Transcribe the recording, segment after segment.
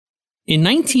In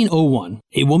 1901,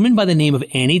 a woman by the name of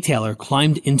Annie Taylor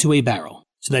climbed into a barrel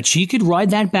so that she could ride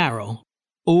that barrel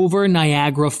over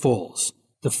Niagara Falls,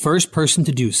 the first person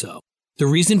to do so. The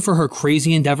reason for her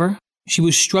crazy endeavor? She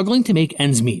was struggling to make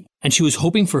ends meet, and she was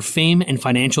hoping for fame and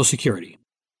financial security.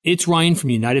 It's Ryan from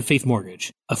United Faith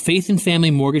Mortgage, a faith and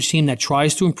family mortgage team that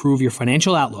tries to improve your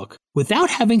financial outlook without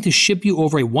having to ship you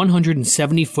over a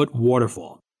 170-foot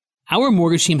waterfall. Our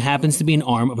mortgage team happens to be an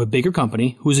arm of a bigger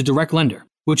company who is a direct lender,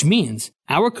 which means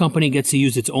our company gets to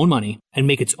use its own money and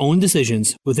make its own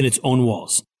decisions within its own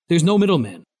walls. There's no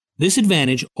middleman. This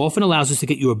advantage often allows us to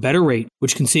get you a better rate,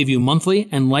 which can save you monthly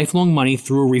and lifelong money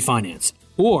through a refinance,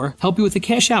 or help you with a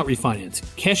cash-out refinance,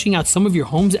 cashing out some of your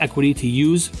home's equity to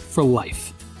use for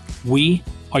life. We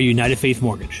are United Faith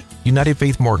Mortgage. United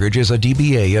Faith Mortgage is a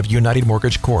DBA of United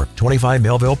Mortgage Corp., 25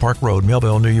 Melville Park Road,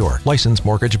 Melville, New York. Licensed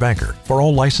mortgage banker. For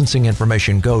all licensing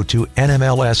information, go to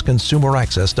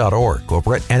nmlsconsumeraccess.org.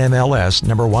 Corporate NMLS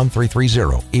number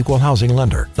 1330. Equal housing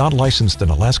lender. Not licensed in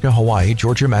Alaska, Hawaii,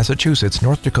 Georgia, Massachusetts,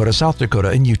 North Dakota, South Dakota,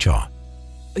 and Utah.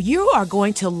 You are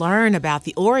going to learn about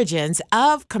the origins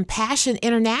of Compassion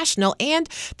International and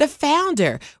the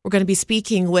founder. We're going to be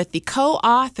speaking with the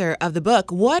co-author of the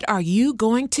book, What Are You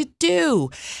Going to Do?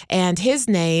 And his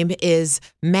name is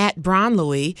Matt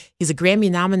Brondleuil. He's a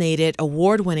Grammy-nominated,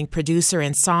 award-winning producer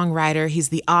and songwriter. He's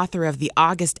the author of the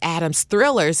August Adams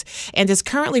Thrillers and is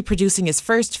currently producing his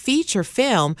first feature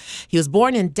film. He was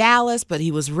born in Dallas, but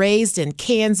he was raised in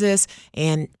Kansas,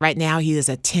 and right now he is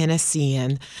a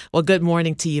Tennessean. Well, good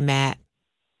morning to you, Matt.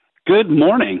 Good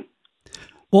morning.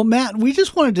 Well, Matt, we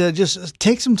just wanted to just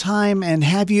take some time and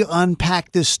have you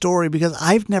unpack this story because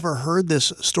I've never heard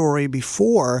this story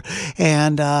before.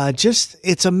 And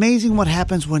it's amazing what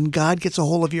happens when God gets a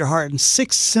hold of your heart. And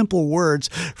 6 simple words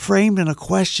framed in a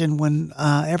question when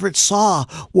Everett saw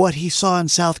what he saw in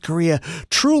South Korea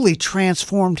truly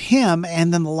transformed him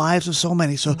and then the lives of so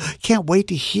many. So can't wait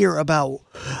to hear about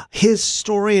his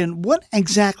story and what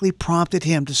exactly prompted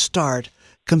him to start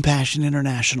Compassion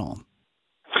International.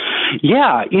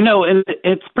 Yeah, and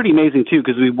it's pretty amazing, too,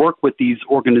 because we work with these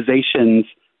organizations,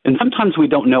 and sometimes we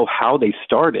don't know how they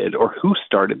started or who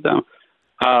started them.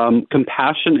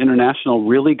 Compassion International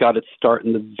really got its start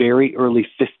in the very early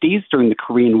 50s during the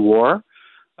Korean War.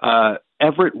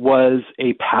 Everett was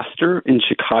a pastor in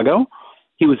Chicago.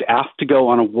 He was asked to go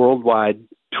on a worldwide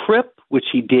trip, which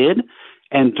he did,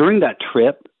 and during that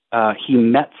trip, he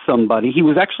met somebody. He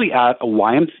was actually at a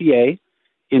YMCA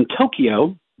in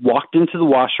Tokyo, walked into the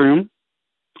washroom,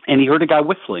 and he heard a guy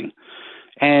whistling.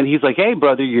 And he's like, "Hey,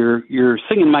 brother, you're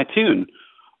singing my tune."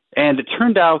 And it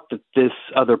turned out that this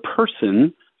other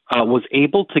person was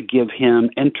able to give him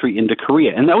entry into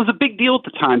Korea. And that was a big deal at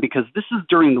the time because this is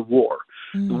during the war.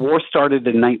 The war started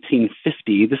in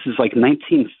 1950. This is like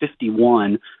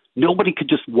 1951. Nobody could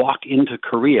just walk into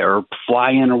Korea or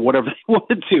fly in or whatever they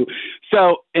wanted to.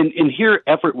 So, and here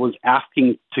Everett was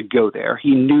asking to go there.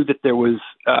 He knew that there was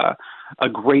a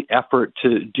great effort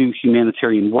to do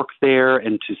humanitarian work there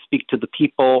and to speak to the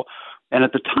people. And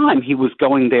at the time, he was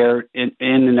going there in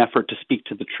an effort to speak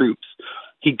to the troops.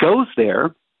 He goes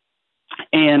there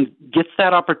and gets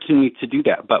that opportunity to do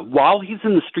that. But while he's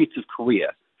in the streets of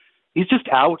Korea, he's just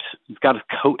out. He's got his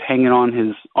coat hanging on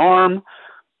his arm.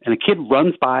 And a kid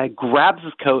runs by, grabs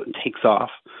his coat, and takes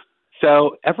off.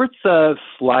 So Everett's a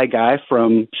sly guy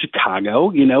from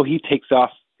Chicago. He takes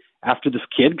off after this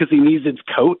kid because he needs his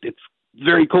coat. It's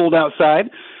very cold outside.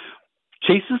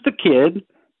 Chases the kid,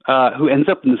 who ends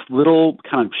up in this little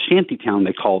kind of shanty town,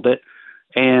 they called it.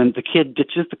 And the kid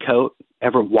ditches the coat.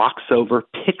 Everett walks over,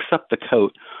 picks up the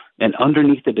coat, and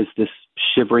underneath it is this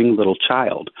shivering little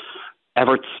child.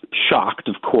 Everett's shocked,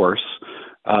 of course.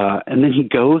 And then he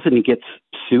goes and he gets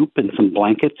soup and some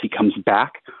blankets. He comes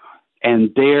back,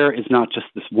 and there is not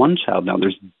just this one child now.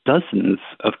 There's dozens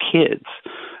of kids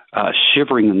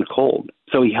shivering in the cold.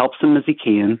 So he helps them as he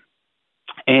can.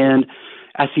 And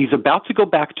as he's about to go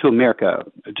back to America,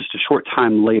 just a short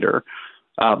time later,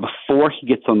 before he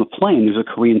gets on the plane, there's a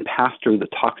Korean pastor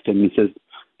that talks to him and says,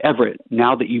 "Everett,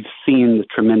 now that you've seen the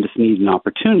tremendous need and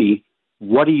opportunity,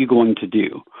 what are you going to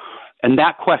do?" And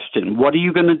that question, what are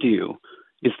you going to do,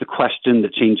 is the question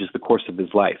that changes the course of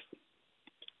his life.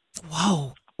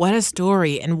 Whoa, what a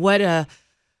story. And what a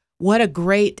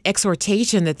great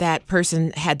exhortation that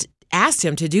person had asked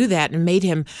him to do that and made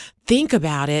him think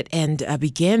about it and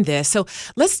begin this. So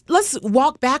let's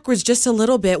walk backwards just a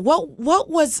little bit. What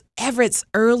was Everett's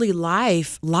early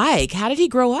life like? How did he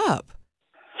grow up?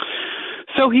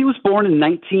 So he was born in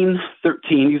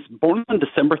 1913. He was born on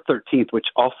December 13th, which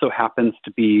also happens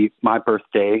to be my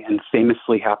birthday and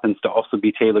famously happens to also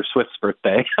be Taylor Swift's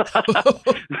birthday.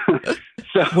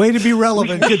 So way to be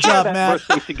relevant. Good job, that Matt.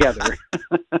 birthday together.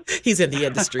 He's in the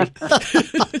industry.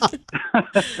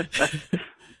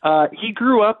 He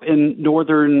grew up in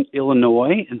northern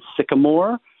Illinois in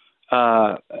Sycamore.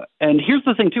 And here's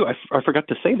the thing, too. I forgot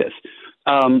to say this.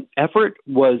 Everett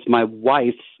was my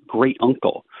wife's great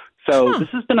uncle. So this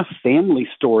has been a family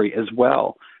story as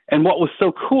well. And what was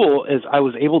so cool is I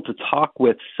was able to talk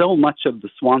with so much of the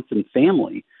Swanson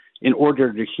family in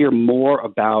order to hear more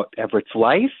about Everett's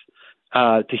life,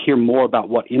 to hear more about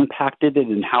what impacted it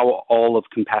and how all of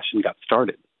Compassion got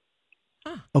started.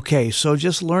 Okay, so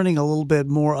just learning a little bit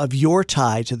more of your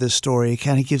tie to this story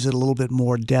kind of gives it a little bit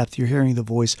more depth. You're hearing the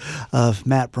voice of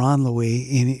Matt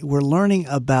Braunlwy, and we're learning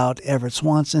about Everett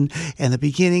Swanson and the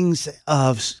beginnings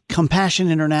of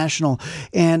Compassion International.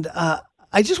 And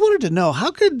I just wanted to know, how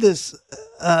could this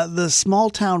the small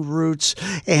town roots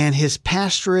and his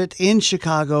pastorate in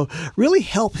Chicago really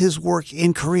help his work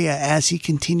in Korea as he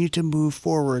continued to move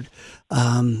forward,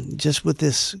 just with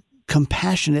this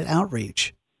compassionate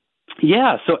outreach?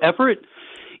 Yeah, so Everett,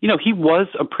 he was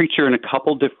a preacher in a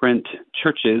couple different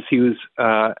churches. He was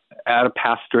at a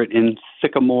pastorate in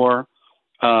Sycamore,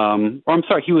 he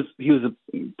was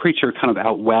a preacher kind of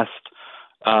out west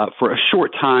for a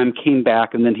short time, came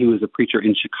back, and then he was a preacher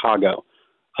in Chicago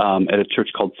at a church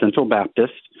called Central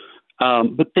Baptist.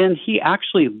 But then he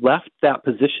actually left that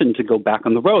position to go back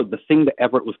on the road. The thing that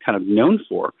Everett was kind of known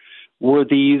for were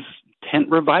these tent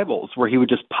revivals where he would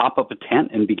just pop up a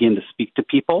tent and begin to speak to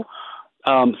people.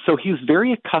 So he was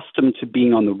very accustomed to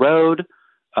being on the road,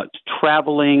 to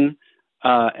traveling,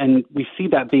 and we see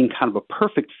that being kind of a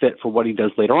perfect fit for what he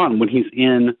does later on. When he's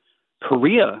in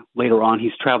Korea later on,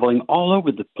 he's traveling all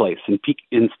over the place and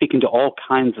speaking to all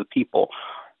kinds of people.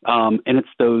 And it's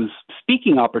those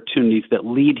speaking opportunities that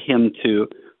lead him to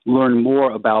learn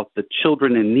more about the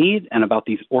children in need and about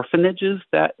these orphanages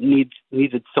that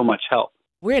needed so much help.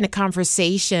 We're in a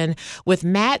conversation with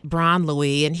Matt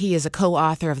Braunlwy, and he is a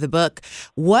co-author of the book,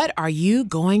 What Are You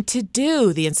Going to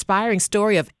Do? The inspiring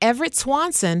story of Everett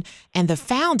Swanson and the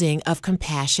founding of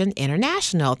Compassion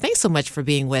International. Thanks so much for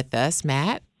being with us,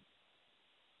 Matt.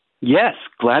 Yes,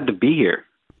 glad to be here.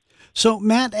 So,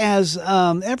 Matt, as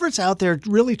Everett's out there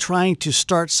really trying to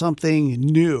start something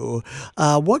new,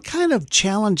 what kind of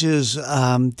challenges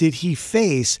did he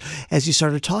face as he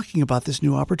started talking about this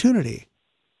new opportunity?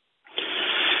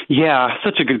 Yeah,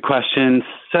 such a good question.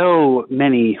 So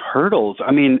many hurdles.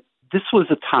 I mean, this was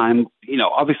a time,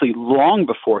 obviously long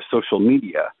before social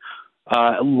media,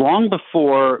 long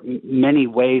before many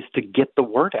ways to get the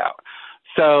word out.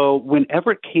 So when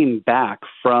Everett came back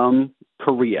from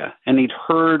Korea and he'd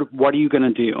heard, what are you going to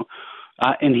do?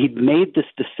 And he'd made this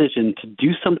decision to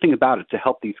do something about it to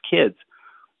help these kids.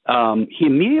 He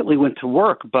immediately went to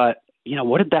work, but,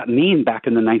 what did that mean back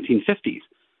in the 1950s?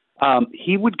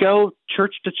 He would go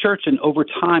church to church, and over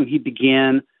time he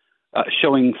began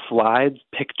showing slides,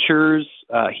 pictures.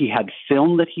 He had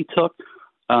film that he took.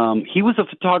 He was a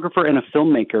photographer and a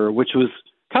filmmaker, which was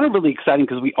kind of really exciting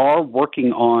because we are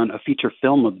working on a feature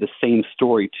film of the same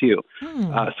story too.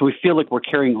 So we feel like we're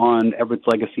carrying on Everett's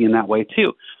legacy in that way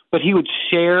too. But he would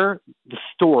share the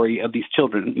story of these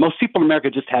children. Most people in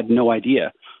America just had no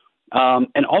idea.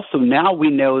 And also now we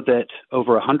know that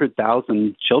over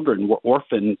 100,000 children were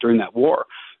orphaned during that war.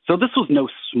 So this was no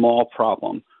small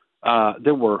problem.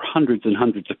 There were hundreds and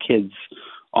hundreds of kids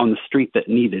on the street that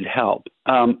needed help.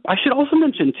 I should also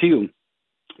mention, too,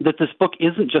 that this book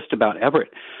isn't just about Everett.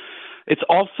 It's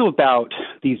also about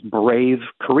these brave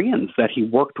Koreans that he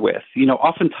worked with.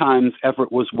 Oftentimes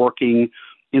Everett was working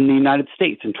in the United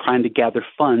States and trying to gather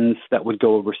funds that would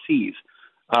go overseas.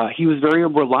 He was very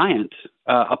reliant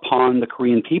upon the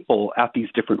Korean people at these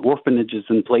different orphanages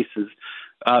and places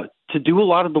to do a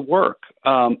lot of the work.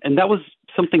 And that was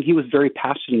something he was very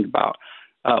passionate about,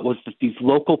 was that these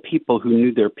local people who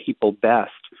knew their people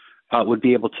best would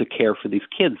be able to care for these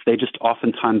kids. They just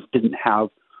oftentimes didn't have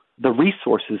the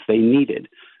resources they needed.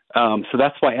 So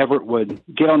that's why Everett would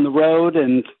get on the road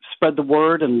and spread the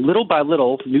word, and little by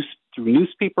little, through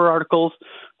newspaper articles,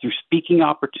 through speaking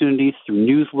opportunities, through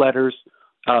newsletters,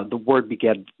 the word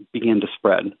began to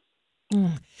spread.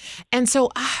 And so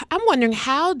I'm wondering,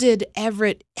 how did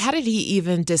he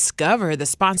even discover the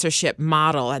sponsorship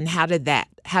model, and how did that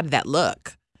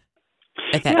look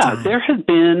at that time? There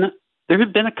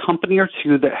had been a company or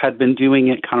two that had been doing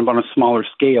it kind of on a smaller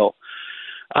scale,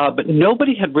 but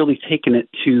nobody had really taken it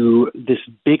to this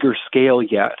bigger scale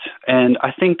yet. And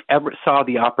I think Everett saw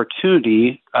the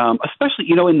opportunity, especially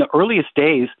in the earliest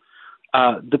days.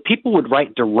 the people would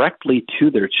write directly to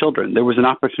their children. There was an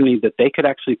opportunity that they could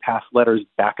actually pass letters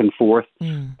back and forth.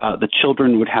 The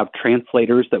children would have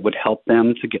translators that would help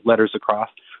them to get letters across.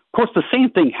 Of course, the same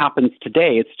thing happens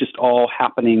today. It's just all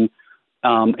happening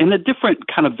in a different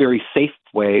kind of very safe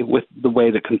way with the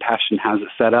way that Compassion has it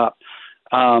set up.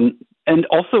 And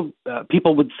also,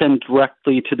 people would send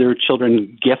directly to their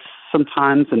children gifts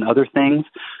sometimes and other things.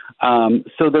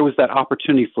 So there was that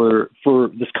opportunity for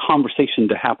this conversation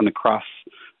to happen across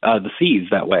the seas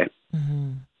that way.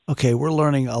 Okay, we're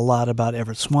learning a lot about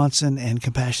Everett Swanson and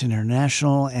Compassion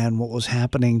International and what was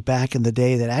happening back in the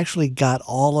day that actually got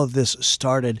all of this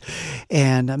started.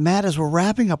 And Matt, as we're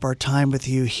wrapping up our time with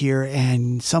you here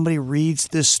and somebody reads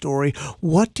this story,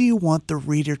 what do you want the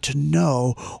reader to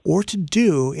know or to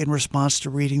do in response to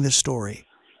reading this story?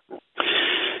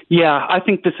 Yeah, I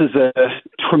think this is a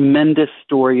tremendous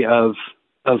story of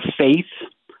faith.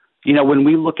 You know, when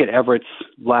we look at Everett's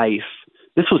life,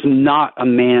 this was not a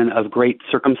man of great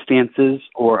circumstances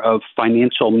or of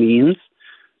financial means.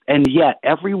 And yet,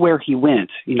 everywhere he went,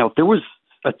 you know, there was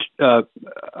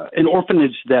an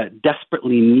orphanage that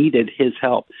desperately needed his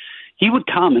help. He would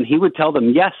come and he would tell them,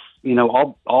 yes, you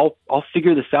know, I'll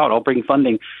figure this out. I'll bring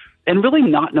funding. And really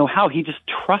not know how. He just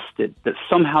trusted that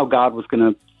somehow God was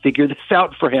going to figure this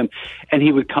out for him. And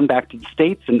he would come back to the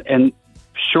States and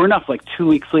sure enough, like 2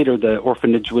 weeks later, the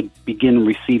orphanage would begin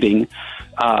receiving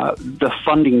the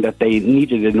funding that they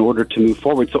needed in order to move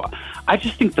forward. So I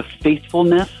just think the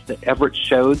faithfulness that Everett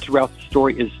showed throughout the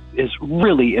story is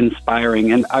really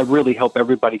inspiring, and I really hope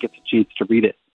everybody gets a chance to read it.